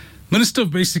Minister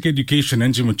of Basic Education,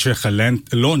 Angie Motshekga,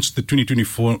 launched the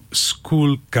 2024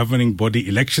 School Governing Body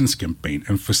Elections campaign,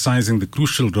 emphasizing the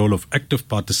crucial role of active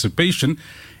participation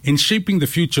in shaping the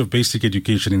future of basic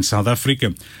education in South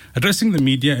Africa. Addressing the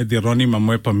media at the Ronnie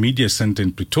Mamwepa Media Centre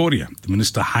in Pretoria, the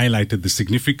minister highlighted the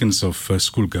significance of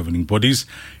school governing bodies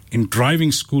in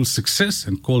driving school success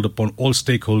and called upon all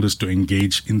stakeholders to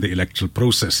engage in the electoral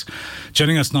process.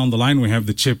 Joining us now on the line, we have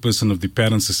the chairperson of the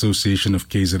Parents Association of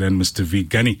KZN, Mr. V.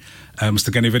 Gunny. Mr.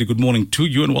 Gunny, very good morning to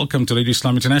you and welcome to Radio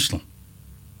Islam International.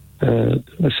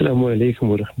 Assalamu alaikum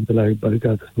wa rahmatullahi wa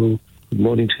barakatuh. Good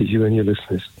morning to you and your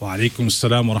listeners. Wa alaikum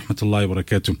assalam wa rahmatullahi wa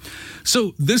barakatuh.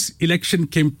 So, this election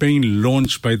campaign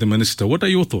launched by the minister, what are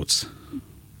your thoughts?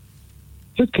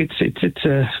 Look,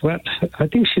 well, I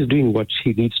think she's doing what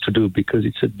she needs to do because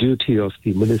it's a duty of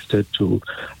the minister to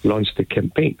launch the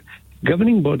campaign.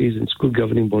 Governing bodies and school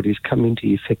governing bodies come into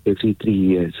effect every 3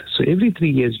 years. So every 3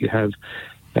 years you have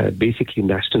basically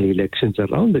national elections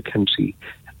around the country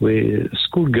where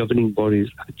school governing bodies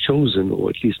are chosen, or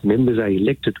at least members are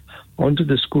elected onto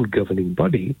the school governing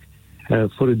body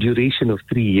for a duration of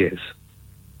 3 years.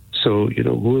 So,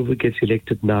 whoever gets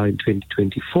elected now in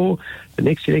 2024, the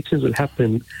next elections will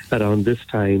happen around this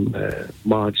time,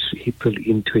 March, April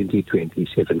in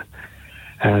 2027.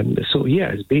 So,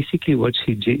 it's basically what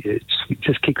she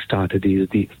just kick-started is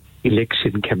the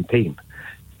election campaign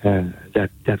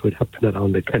that would happen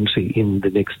around the country in the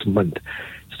next month.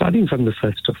 Starting from the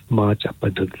 1st of March up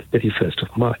until the 31st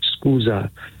of March, schools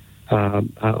are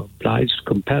obliged,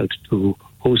 compelled to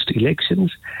host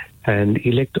elections and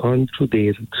elect on through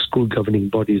their school governing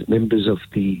bodies, members of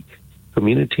the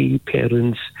community,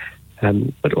 parents,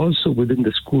 but also within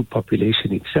the school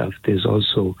population itself, there's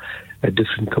also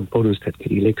different components that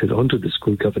get elected onto the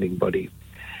school governing body.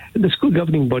 And the school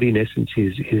governing body, in essence,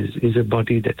 is a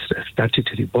body that's a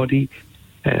statutory body,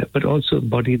 but also a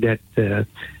body that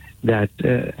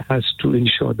has to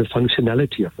ensure the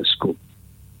functionality of a school.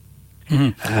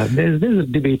 Mm-hmm. There's a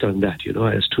debate on that,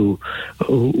 as to,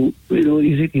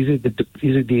 is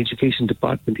it the education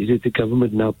department? Is it the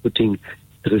government now putting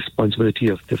the responsibility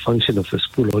of the function of a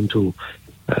school onto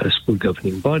a school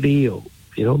governing body? Or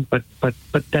but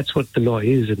that's what the law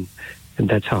is, and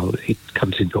that's how it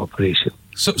comes into operation.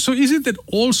 So is it that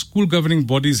all school governing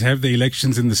bodies have the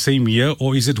elections in the same year,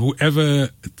 or is it whoever's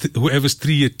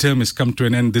 3-year term has come to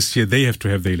an end this year, they have to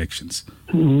have the elections?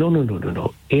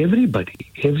 No. Everybody.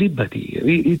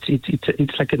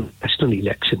 It's like a national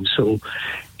election. So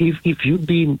if you've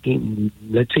been in,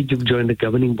 let's say you've joined the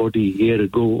governing body a year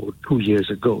ago or 2 years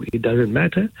ago, it doesn't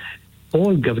matter.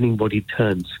 All governing body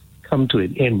terms come to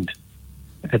an end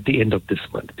at the end of this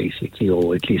month, basically,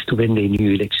 or at least when the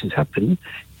new elections happen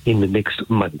in the next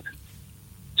month.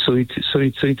 So it's a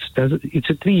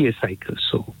 3-year cycle.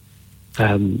 So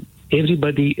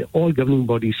all governing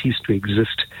bodies cease to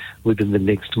exist within the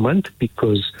next month,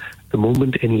 because the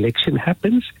moment an election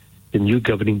happens, the new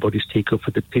governing bodies take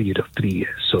over the period of 3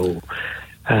 years. So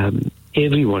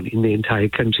everyone in the entire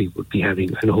country would be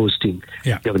having and hosting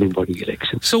governing body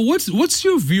elections. So what's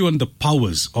your view on the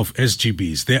powers of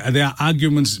SGBs? There are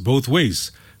arguments both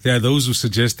ways. There are those who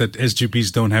suggest that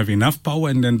SGBs don't have enough power,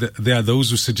 and then there are those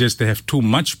who suggest they have too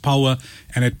much power,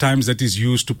 and at times that is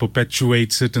used to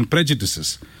perpetuate certain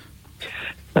prejudices.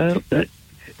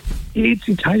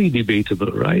 It's highly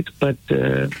debatable, right? But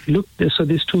look, so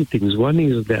there's two things. One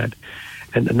is that,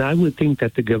 and I would think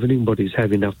that the governing bodies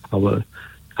have enough power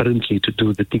currently to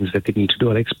do the things that they need to do.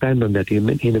 I'll expand on that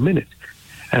in a minute.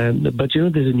 But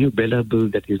there's a new Bella bill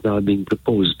that is now being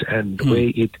proposed, and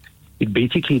where it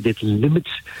basically that limits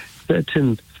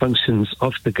certain functions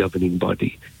of the governing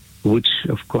body, which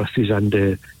of course is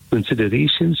under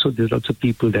consideration. So there's lots of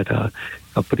people that are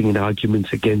putting in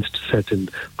arguments against certain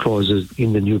clauses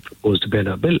in the new proposed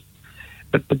Bella bill.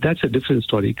 But that's a different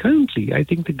story. Currently, I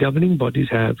think the governing bodies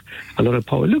have a lot of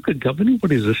power. Look, a governing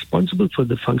body is responsible for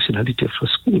the functionality of a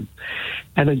school.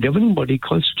 And a governing body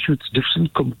constitutes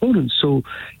different components. So,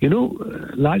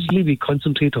 largely we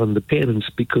concentrate on the parents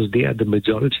because they are the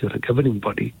majority of a governing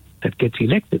body that gets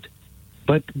elected.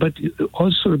 But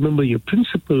also remember, your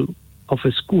principal of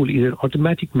a school is an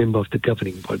automatic member of the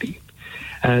governing body.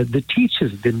 The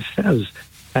teachers themselves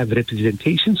have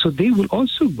representation, so they will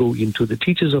also go into the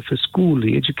teachers of a school,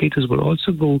 the educators will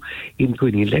also go into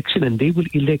an election, and they will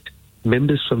elect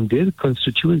members from their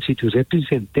constituency to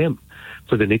represent them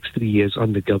for the next 3 years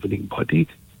on the governing body.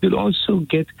 You'll also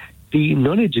get the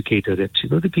non-educator reps,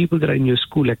 the people that are in your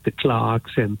school, like the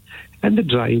clerks and the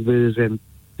drivers and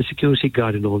the security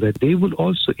guard and all that. They will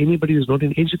also, anybody who's not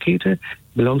an educator,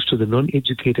 belongs to the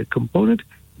non-educator component,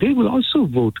 they will also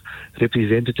vote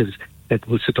representatives that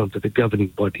will sit onto the governing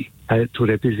body to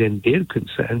represent their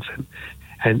concerns.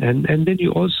 And then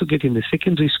you also get in the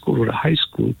secondary school or a high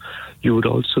school, you would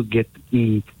also get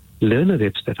the learner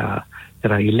reps that are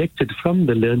elected from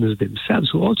the learners themselves,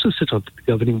 who also sit on the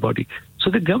governing body. So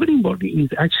the governing body is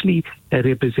actually a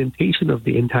representation of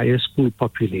the entire school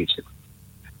population,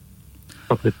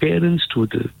 from the parents to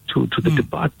the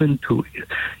department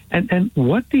and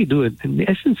what they do. In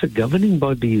essence, a governing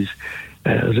body's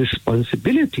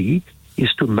responsibility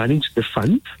is to manage the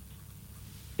funds,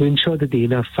 to ensure that the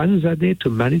enough funds are there, to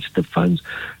manage the funds,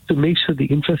 to make sure the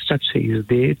infrastructure is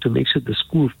there, to make sure the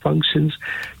school functions,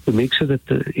 to make sure that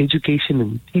the education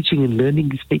and teaching and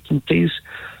learning is taking place.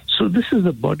 So this is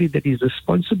a body that is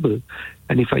responsible,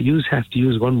 and if I have to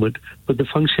use one word, for the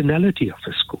functionality of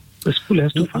a school. The school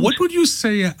has to function. What would you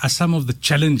say are some of the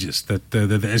challenges that the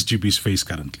SGBs face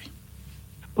currently?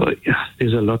 Well, yeah,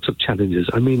 there's a lots of challenges.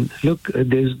 I mean, look,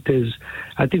 there's.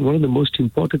 I think one of the most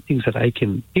important things that I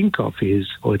can think of is,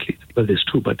 or at least, well, there's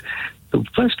two, but the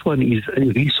first one is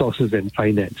resources and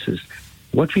finances.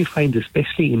 What we find,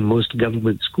 especially in most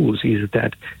government schools, is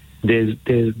that there's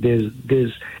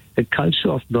a culture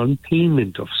of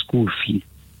non-payment of school fee.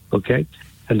 Okay,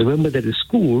 and remember that a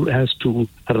school has to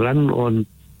run on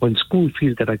school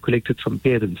fees that are collected from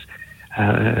parents.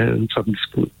 And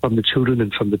from the children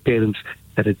and from the parents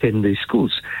that attend these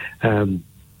schools. And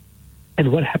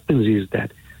what happens is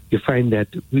that you find that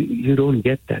you don't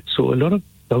get that. So a lot of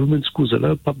government schools, a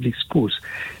lot of public schools,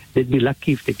 they'd be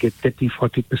lucky if they get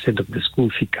 30-40% of the school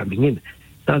fee coming in.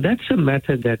 Now, that's a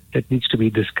matter that needs to be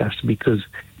discussed, because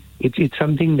it's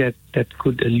something that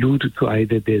could allude to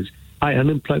either there's high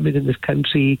unemployment in this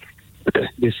country,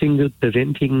 there's single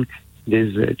parenting,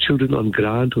 there's children on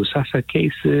grant or SASA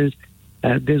cases,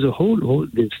 there's a whole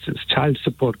there's child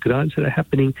support grants that are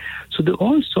happening. So there are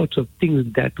all sorts of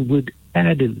things that would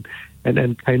add in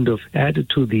and kind of add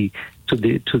to the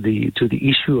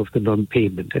issue of the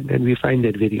non-payment, and we find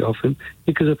that very often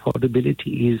because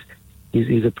affordability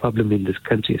is a problem in this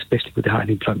country, especially with the high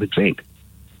unemployment rate.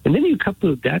 And then you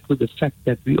couple that with the fact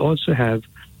that we also have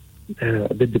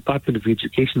the Department of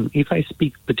Education. If I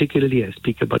speak particularly, I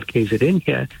speak about KZN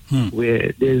here,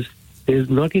 where there's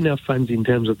not enough funds in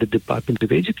terms of the Department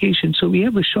of Education. So we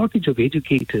have a shortage of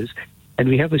educators, and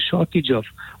we have a shortage of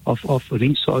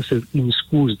resources in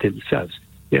schools themselves.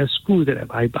 There are schools that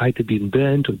have either been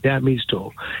burnt or damaged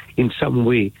or in some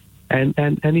way. And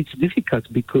it's difficult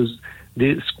because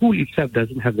the school itself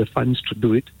doesn't have the funds to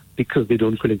do it because they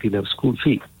don't collect enough school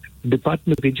fee. The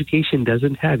Department of Education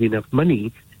doesn't have enough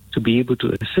money to be able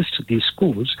to assist these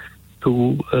schools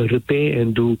to repair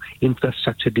and do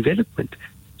infrastructure development.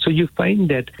 So you find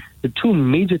that the two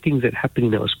major things that happen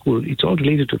in our school, it's all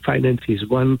related to finances.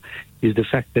 One is the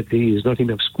fact that there is not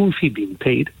enough school fee being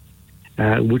paid,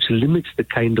 which limits the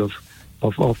kind of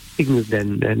things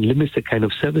and limits the kind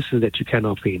of services that you can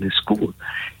offer in a school.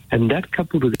 And that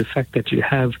coupled with the fact that you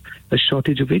have a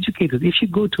shortage of educators. If you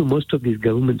go to most of these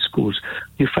government schools,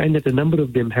 you find that a number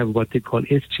of them have what they call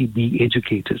SGB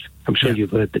educators. I'm sure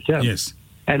you've heard the term. Yes.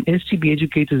 And SGB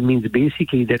educators means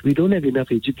basically that we don't have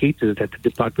enough educators that the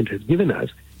department has given us.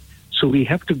 So we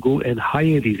have to go and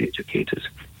hire these educators.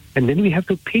 And then we have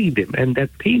to pay them. And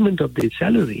that payment of their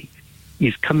salary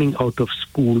is coming out of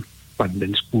school fund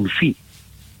and school fee.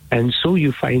 And so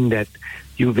you find that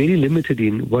you're very limited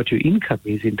in what your income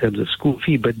is in terms of school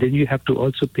fee, but then you have to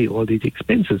also pay all these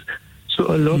expenses.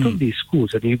 So a lot of these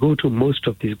schools, and you go to most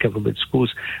of these government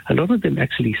schools, a lot of them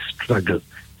actually struggle.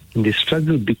 And they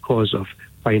struggle because of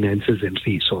finances and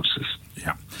resources.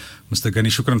 Yeah. Mr. Ghani,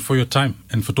 shukran for your time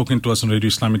and for talking to us on Radio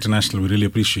Islam International. We really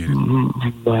appreciate it.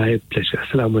 My pleasure.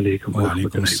 Assalamu alaikum. Wa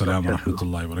alaikum assalam wa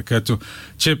rahmatullahi wa barakatuh.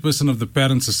 Chairperson of the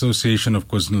Parents Association of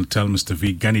KwaZulu-Natal, Mr.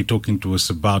 V. Ghani, talking to us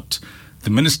about the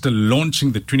Minister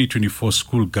launching the 2024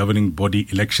 School Governing Body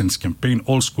Elections campaign.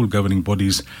 All school governing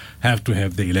bodies have to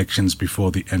have their elections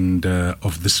before the end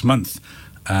of this month.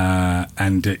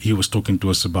 And he was talking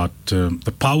to us about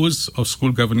the powers of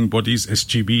school governing bodies,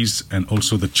 SGBs, and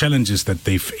also the challenges that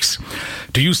they face.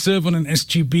 Do you serve on an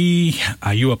SGB?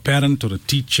 Are you a parent or a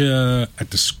teacher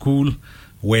at a school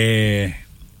where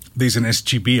there's an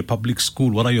SGB, a public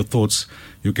school? What are your thoughts?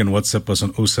 You can WhatsApp us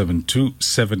on 072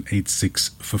 786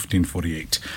 1548.